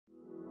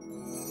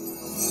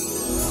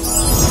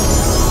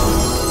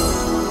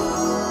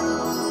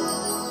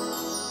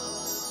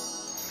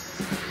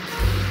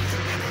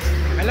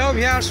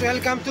viewers,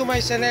 welcome to my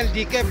channel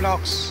DK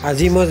Vlogs.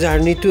 আজি মোৰ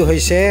জাৰ্নিটো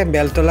হৈছে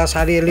বেলতলা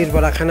চাৰিআলিৰ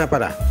পৰা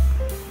খানাপাৰা।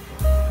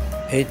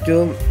 এইটো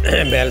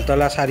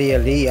বেলতলা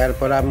চাৰিআলি, ইয়াৰ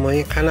পৰা মই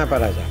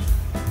খানাপাৰা যাম।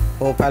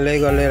 ওফালে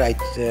গ'লে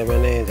ৰাইট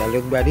মানে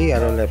জালুকবাৰী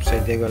আৰু লেফ্ট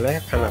সাইডে গ'লে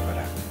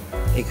খানাপাৰা।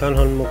 এইখন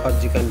সন্মুখত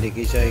যিখন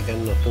দেখিছে এইখন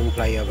নতুন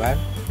ফ্লাইঅভাৰ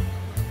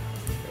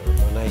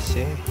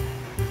বনাইছে।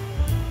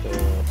 তো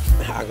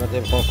আগতে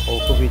বহুত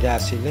অসুবিধা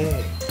আছিলে,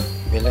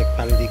 বেলেগ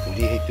ফালদি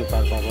ঘূৰি সেইটো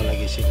পাৰ পাব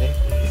লাগিছিলে।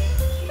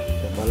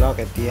 বলক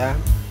এতিয়া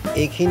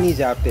এইখিনি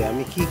যাওঁতে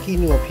আমি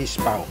কিনো অফিচ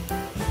পাওঁ,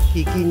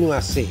 কিনো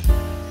আছে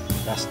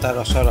ৰাস্তাৰ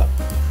ওচৰত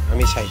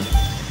আমি চাই যাওঁ।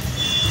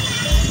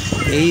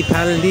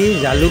 এইফালদি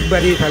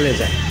জালুকবাৰীৰ ফালে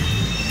যায়।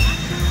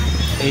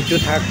 এইটো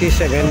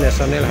 37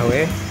 নেশ্যনেল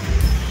হাইৱে।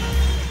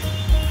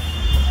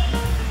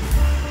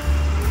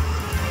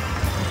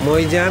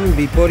 মই যাম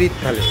বিপৰীত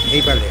ফালে,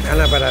 এইফালে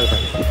খানাপাৰাৰ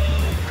ফালে।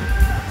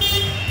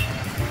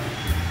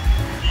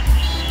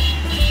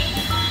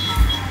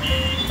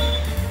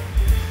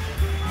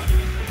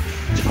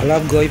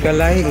 অলপ গৈ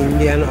পেলাই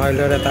ইণ্ডিয়ান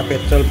অইলৰ এটা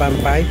পেট্ৰল পাম্প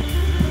পায়।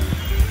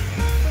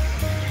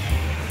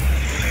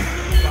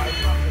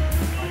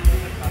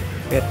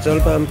 পেট্ৰল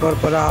পাম্পৰ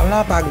পৰা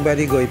অলপ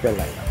আগবাঢ়ি গৈ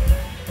পেলাই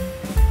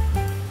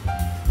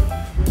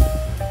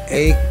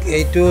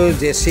এইটো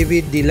JCB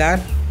ডিলাৰ,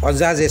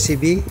 অজা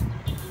JCB।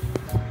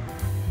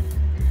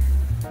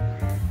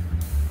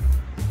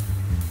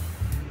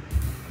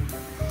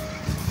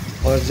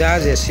 অজা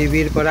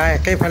JCBৰ পৰা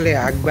একেফালে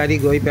আগবাঢ়ি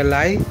গৈ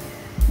পেলাই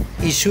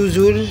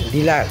ইছুজুৰ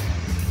ডিলাৰ।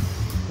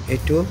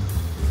 এইটো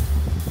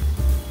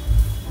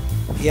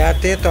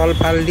ইয়াতে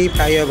তলফালদি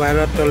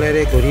ফ্লাইঅভাৰৰ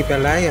তলেৰে ঘূৰি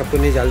পেলাই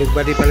আপুনি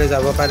জালুকবাৰীৰ ফালে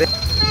যাব পাৰে।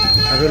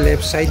 আৰু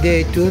লেফ্ট চাইডে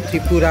এইটো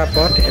ত্ৰিপুৰা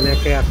পথ,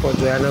 এনেকৈ আকৌ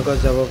জয়ানগৰ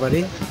যাব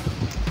পাৰি।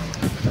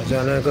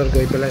 জয়ানগৰ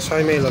গৈ পেলাই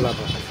 6 মাইল ওলাব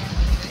পাৰি।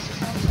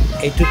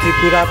 এইটো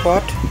ত্ৰিপুৰা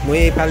পথ। মই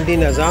এইফালদি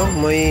নাযাওঁ,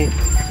 মই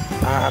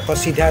আকৌ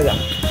চিধা যাম,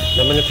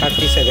 তাৰমানে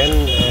 37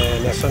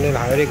 নেশ্যনেল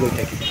হাইৱে গৈ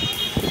থাকিম।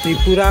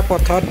 ত্ৰিপুৰা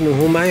পথত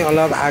নোসোমাই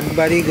অলপ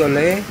আগবাঢ়ি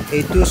গ'লে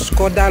এইটো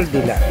স্কডাৰ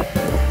ডিলাৰ।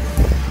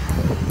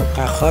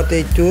 কাষত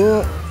এইটো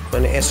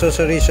মানে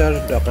এচেচৰিজৰ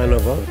দোকান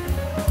হ'ব।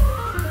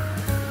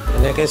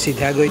 এনেকৈ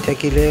চিধা গৈ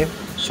থাকিলে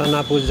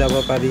সোণাপুৰ যাব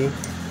পাৰি,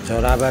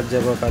 জৰাবাদ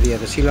যাব পাৰি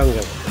আৰু শ্বিলং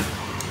যাব পাৰি।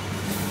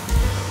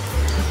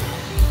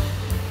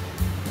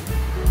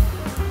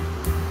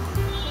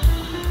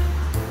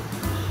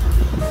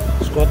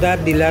 স্কডাৰ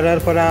ডিলাৰৰ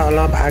পৰা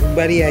অলপ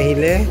আগবাঢ়ি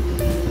আহিলে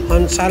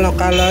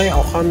সঞ্চালকালয়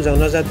অসম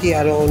জনজাতি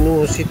আৰু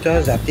অনুসূচিত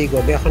জাতি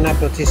গৱেষণা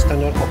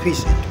প্ৰতিষ্ঠানৰ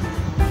অফিচ।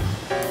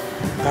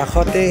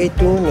 কাষতে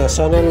এইটো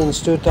national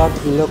institute of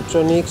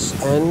electronics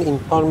and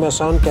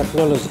information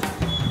technology.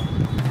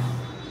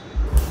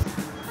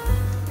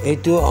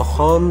 এইটো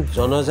অসম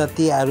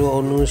জনজাতি আৰু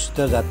অনুসূচিত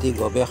জাতি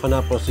গৱেষণা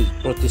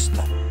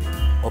প্ৰতিষ্ঠান।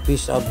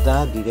 Office of the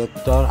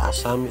director,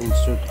 Assam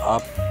institute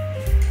of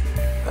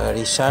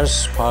research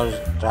for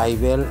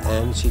tribal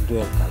and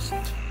schedule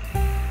caste.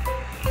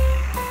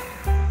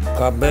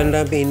 Government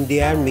of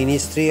ইণ্ডিয়াৰ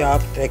ministry of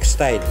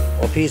textile,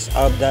 office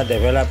of the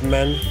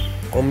development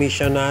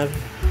commissioner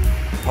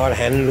for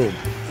handloom,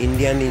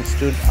 Indian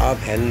institute of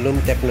handloom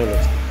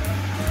technology.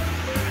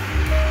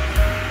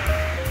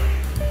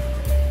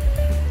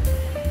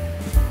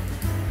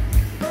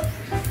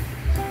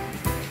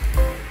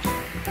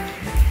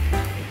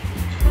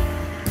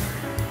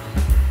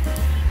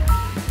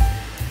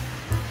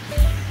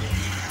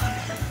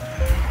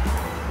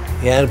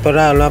 ইয়াৰ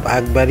পৰা অলপ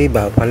আগবাঢ়ি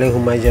বাওঁফালে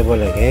সোমাই যাব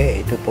লাগে।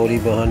 এইটো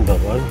পৰিবহণ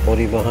ভৱন,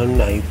 পৰিবহণ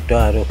আয়ুক্ত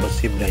আৰু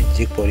সচিব,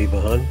 ৰাজ্যিক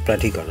পৰিবহণ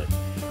প্ৰাধিকৰণ,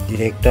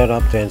 director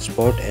of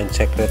transport and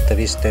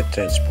secretary state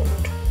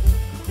transport.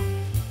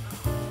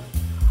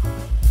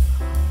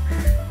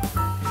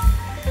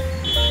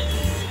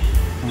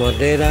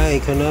 মডেৰা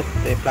এইখনত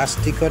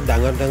প্লাষ্টিকত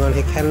ডাঙৰ ডাঙৰ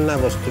সেই খেলনা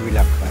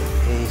বস্তুবিলাক পায়,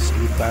 এই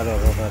শ্লিপাৰ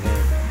হ'ব পাৰে,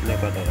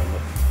 এনেকুৱা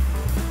ধৰণৰ।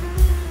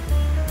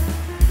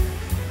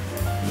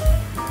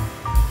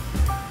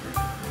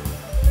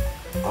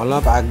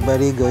 অলপ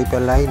আগবাঢ়ি গৈ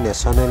পেলাই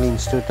national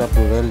institute of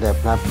rural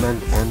development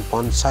and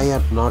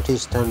panchayat north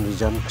eastern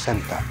region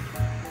centre.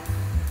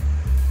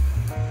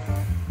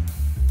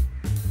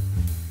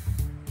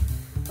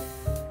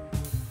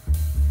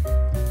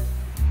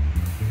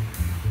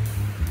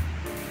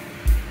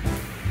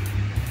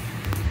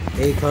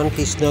 এইখন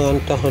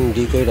কৃষ্ণকান্ত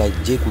সন্দিকৈ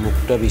ৰাজ্যিক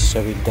মুক্ত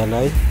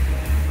বিশ্ববিদ্যালয়,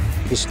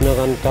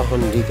 Krishnakanta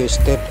Sandikoi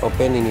state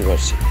open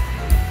university.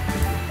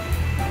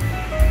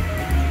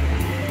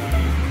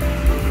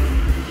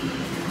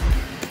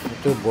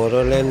 এইটো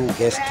বড়োলেণ্ড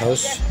গেষ্ট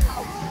হাউচ।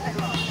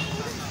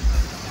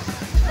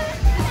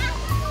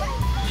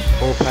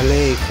 সোঁফালে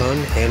এইখন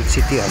health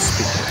city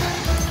hospital.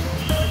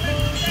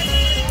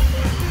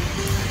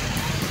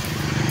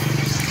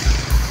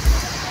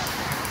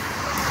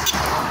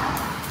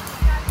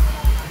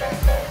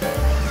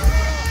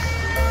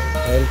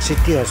 Health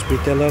city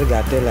হস্পিটেলৰ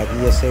গাতে লাগি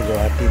আছে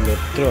Guwahati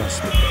metro'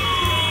 hospital.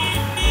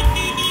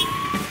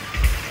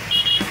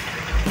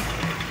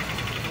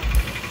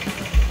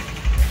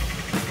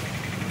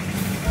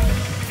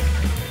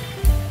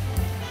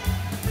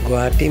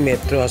 Guwahati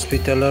metro'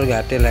 হস্পিটেলৰ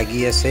গাতে লাগি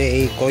আছে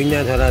এই কইনা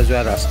ধৰা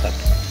যোৱা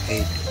ৰাস্তাটো।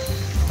 এইটো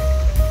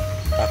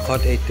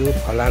কাষত এইটো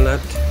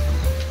ভোলানাথ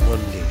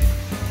মন্দিৰ।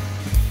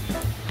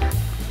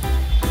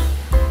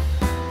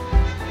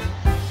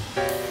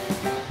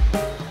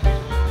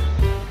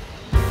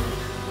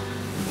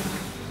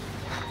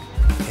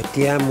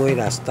 এতিয়া মই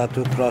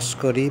ৰাস্তাটো ক্ৰছ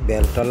কৰি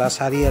বেলতলা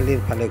চাৰিআলিৰ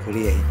ফালে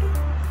ঘূৰি আহিলোঁ।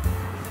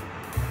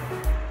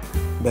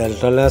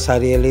 বেলতলা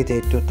চাৰিআলিত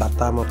এইটো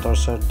টাটা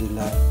মটৰ্ছৰ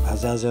ডিলাৰ,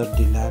 বাজাজৰ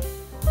ডিলাৰ।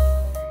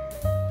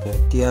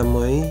 এতিয়া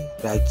মই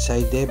ৰাইট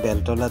চাইডে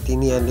বেলতলা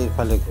তিনিআলিৰ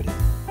ফালে ঘূৰিম।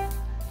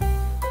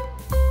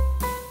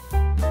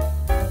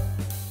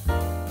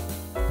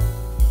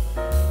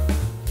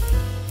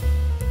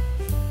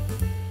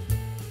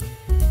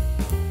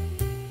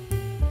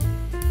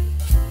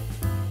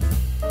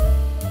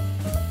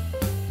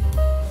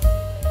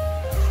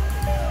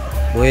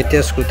 মই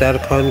এতিয়া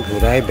স্কুটাৰখন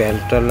ঘূৰাই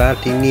বেলতলা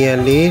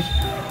তিনিআলিৰ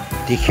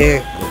দিশে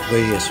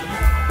গৈ আছোঁ।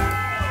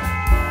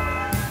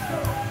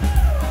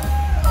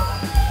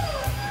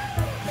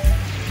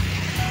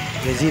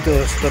 এজিত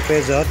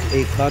ষ্টপেজত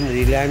এইখন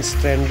ৰিলায়েন্স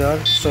ট্ৰেণ্ডৰ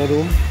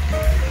শ্ব'ৰুম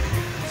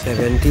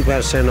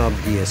 70% অফ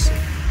দি আছে।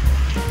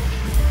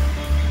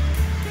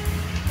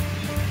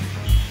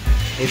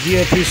 এজি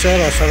অফিচৰ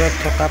ওচৰত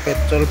থকা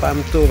পেট্ৰল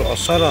পাম্পটোৰ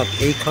ওচৰত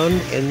এইখন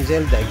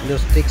এঞ্জেল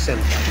ডায়েগনষ্টিক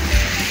চেণ্টাৰ।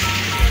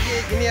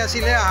 এইখিনি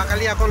আছিলে,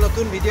 অহাকালি আকৌ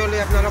নতুন ভিডিঅ' লৈ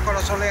আপোনালোকৰ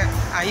ওচৰলৈ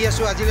আহি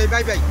আছোঁ। আজিলৈ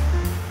বাই বাই।